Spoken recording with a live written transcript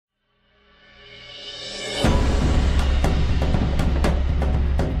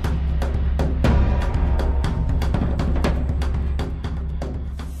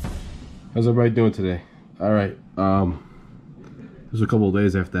How's everybody doing today? All right. It was a couple of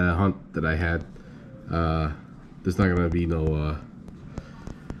days after that hunt that I had. There's not gonna be no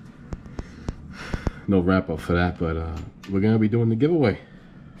wrap up for that, but we're gonna be doing the giveaway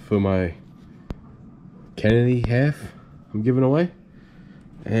for my Kennedy half. I'm giving away,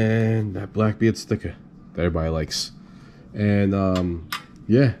 and that Blackbeard sticker that everybody likes. And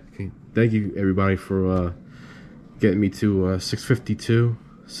yeah, thank you everybody for getting me to 652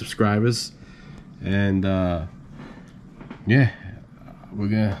 subscribers. And yeah, we're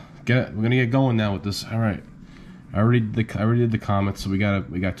gonna get going now with this. All right, I already did the comments, so we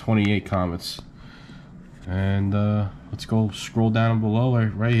got 28 comments. And let's go scroll down below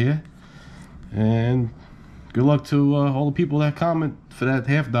right here. And good luck to all the people that comment for that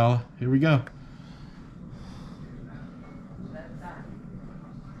 $50. Here we go.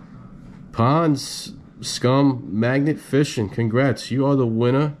 Ponds Scum Magnet Fishing, congrats, you are the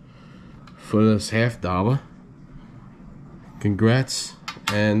winner for this $50. Congrats.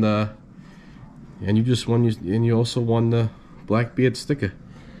 And you just won, and you also won the Blackbeard sticker,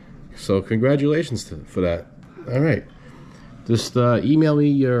 so congratulations for that. All right, just email me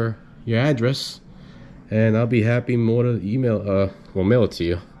your address, and I'll be happy more to mail it to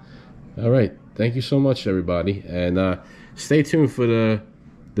you. All right, thank you so much everybody, and stay tuned for the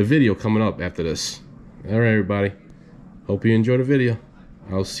video coming up after this. All right everybody, hope you enjoy the video.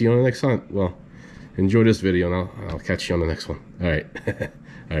 I'll see you on the next hunt. Well, enjoy this video, and I'll catch you on the next one. All right.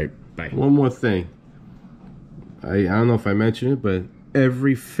 All right, bye. One more thing, I don't know if I mentioned it, but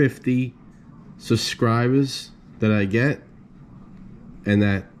every 50 subscribers that I get, and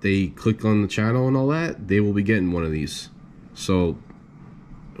that they click on the channel and all that, they will be getting one of these. So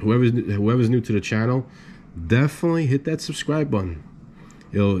whoever's new to the channel, definitely hit that subscribe button.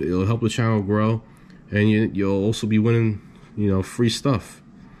 It'll help the channel grow, and you'll also be winning, free stuff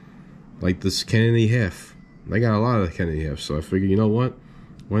like this Kennedy half. I got a lot of the Kennedy half, so I figured, you know what,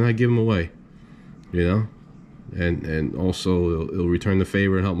 why not give them away, and also it'll return the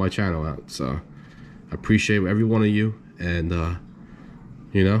favor and help my channel out. So I appreciate every one of you, and I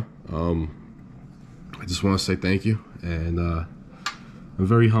just want to say thank you, and I'm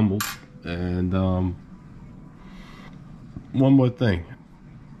very humbled. And one more thing,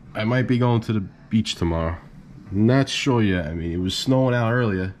 I might be going to the beach tomorrow. Not sure yet. I mean, it was snowing out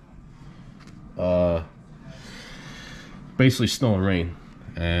earlier, basically snow and rain,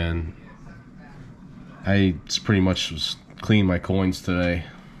 and I pretty much was cleaning my coins today.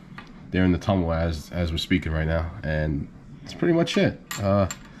 They're in the tumble as we're speaking right now, and that's pretty much it.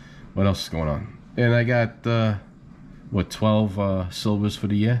 What else is going on? And I got 12 silvers for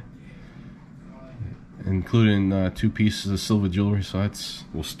the year, including 2 pieces of silver jewelry. So that's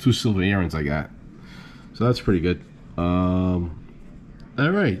 2 silver earrings I got. So that's pretty good. All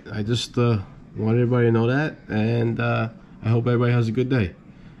right, I just want everybody to know that, and I hope everybody has a good day.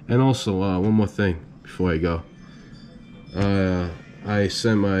 And also, one more thing before I go. I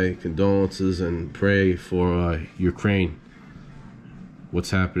send my condolences and pray for Ukraine. What's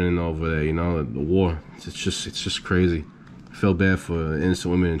happening over there? The war. It's just crazy. I feel bad for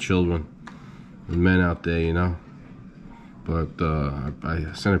innocent women and children and men out there, But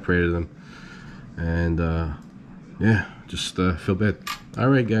I send a prayer to them, and yeah, just feel bad. All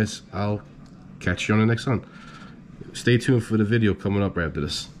right, guys, I'll catch you on the next one. Stay tuned for the video coming up after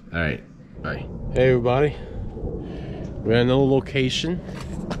this. All right, bye. Hey everybody, we're at another location,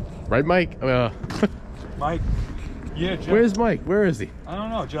 right, Mike? Mike? Yeah, Jeff. Where's Mike? Where is he? I don't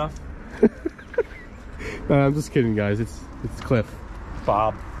know, Jeff. No, I'm just kidding, guys. It's Cliff.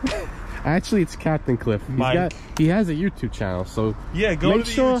 Bob. Actually, it's Captain Cliff. He has a YouTube channel, so yeah, go to the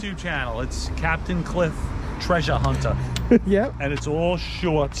YouTube channel. It's Captain Cliff Treasure Hunter. Yep. And it's all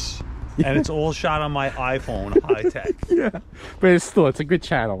shorts, and it's all shot on my iPhone, high tech. Yeah, but it's a good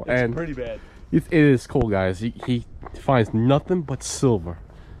channel. It's pretty bad. It is cool, guys. He finds nothing but silver.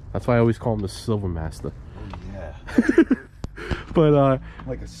 That's why I always call him the Silver Master. Oh yeah. But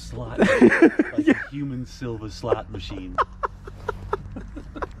like a slot, like a human silver slot machine.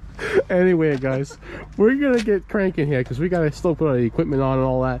 Anyway, guys, we're gonna get cranking here because we gotta still put our equipment on and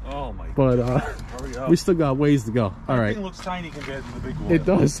all that. Oh my god! But hurry up. We still got ways to go. All right. Everything looks tiny compared to the big one. It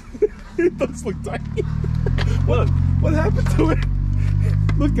does. It does look tiny. What happened to it?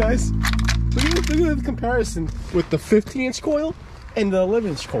 Look, guys. Look at the comparison with the 15-inch coil and the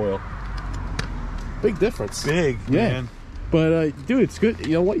 11-inch coil. Big difference. Big, yeah. Man. But dude, it's good.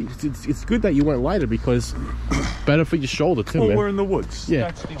 You know what? It's good that you went lighter, because better for your shoulder too, well, man. We're in the woods.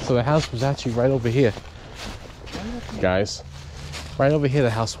 Yeah. So the house was actually right over here, guys. Right over here, the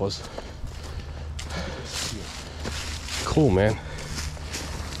house was. Cool, man.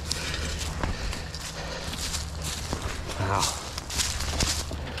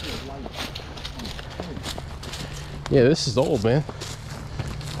 Yeah, this is old, man.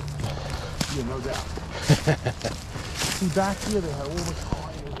 Yeah, no doubt. See, back here they had all the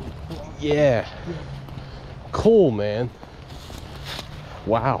tires. Yeah. Cool, man.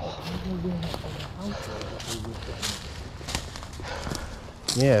 Wow.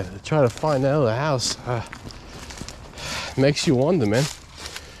 Yeah, try to find that other house. Makes you wonder, man.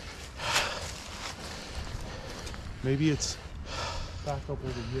 Maybe it's back up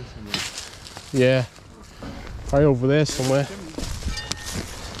over here somewhere. Yeah. Right over there somewhere.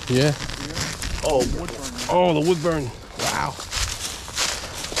 Yeah. Oh, oh, the wood burn. Wow.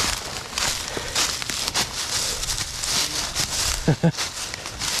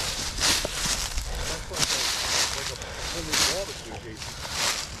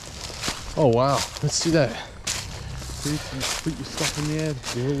 Oh wow, let's see that. See, you put your stuff in there,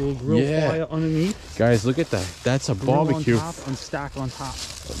 your little grill fire underneath. Guys, look at that. That's a barbecue. On top and stack on top.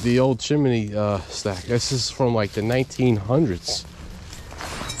 The old chimney stack. This is from like the 1900s.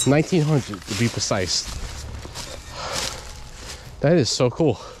 1900 to be precise. That is so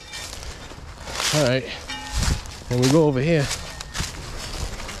cool. All right, and we go over here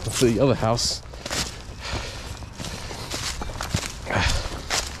to the other house.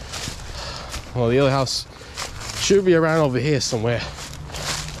 Well, the other house should be around over here somewhere.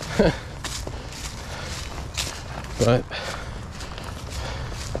 But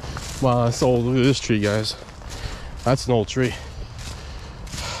wow, that's old. Look at this tree, guys. That's an old tree.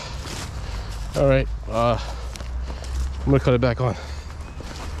 All right, I'm gonna cut it back on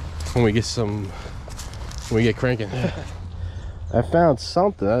when we get cranking. I found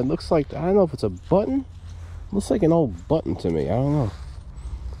something. It looks like, I don't know if it's a button. It looks like an old button to me. I don't know.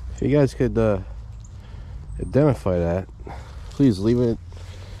 If you guys could identify that, please leave it in the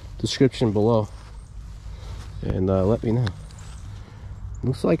description below and let me know.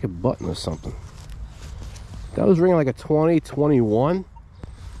 Looks like a button or something. That was ringing like a 2021.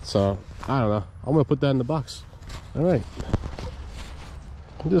 So I don't know. I'm gonna put that in the box. All right.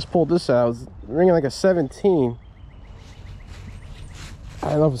 I just pulled this out. It's ringing like a 17. I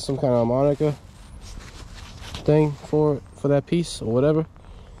don't know if it's some kind of harmonica thing for that piece or whatever.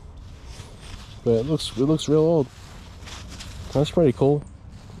 But it looks real old. That's pretty cool.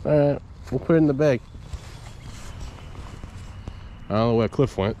 All right, we'll put it in the bag. I don't know where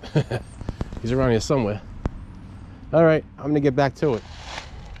Cliff went. He's around here somewhere. All right, I'm gonna get back to it.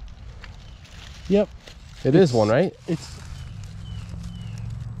 Yep, it is one, right?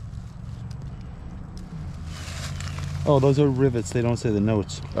 Oh, those are rivets. They don't say the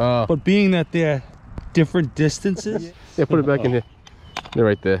notes. But being that they're different distances. Yeah, put it back in here. They're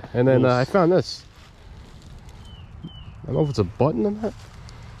right there. And then I found this. I don't know if it's a button or not.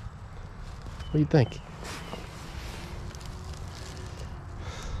 What do you think?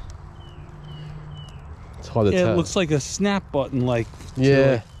 It's hard to tell. It looks like a snap button, like.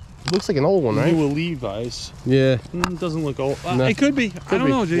 Yeah. It looks like an old one, right? Newer Levi's. Yeah. It doesn't look old. No. It could be. I don't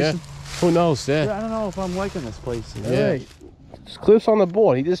know, Jason. Yeah. Who knows? Yeah. I don't know if I'm liking this place. Yeah. Cliff's on the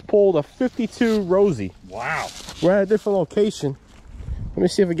board. He just pulled a 52 Rosie. Wow. We're at a different location. Let me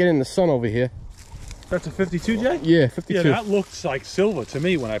see if I get in the sun over here. That's a 52, Jay? Yeah, 52. Yeah, that looks like silver to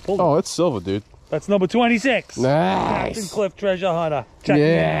me when I pulled it. Oh, it's silver, dude. That's number 26. Nice. Captain Cliff Treasure Hunter. Check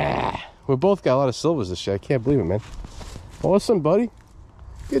it out. We both got a lot of silvers this year. I can't believe it, man. Awesome, buddy.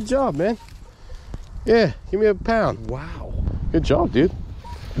 Good job, man. Yeah, give me a pound. Wow. Good job, dude.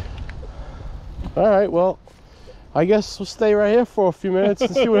 All right, well, I guess we'll stay right here for a few minutes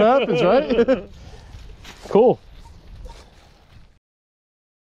and see what happens, right? Cool.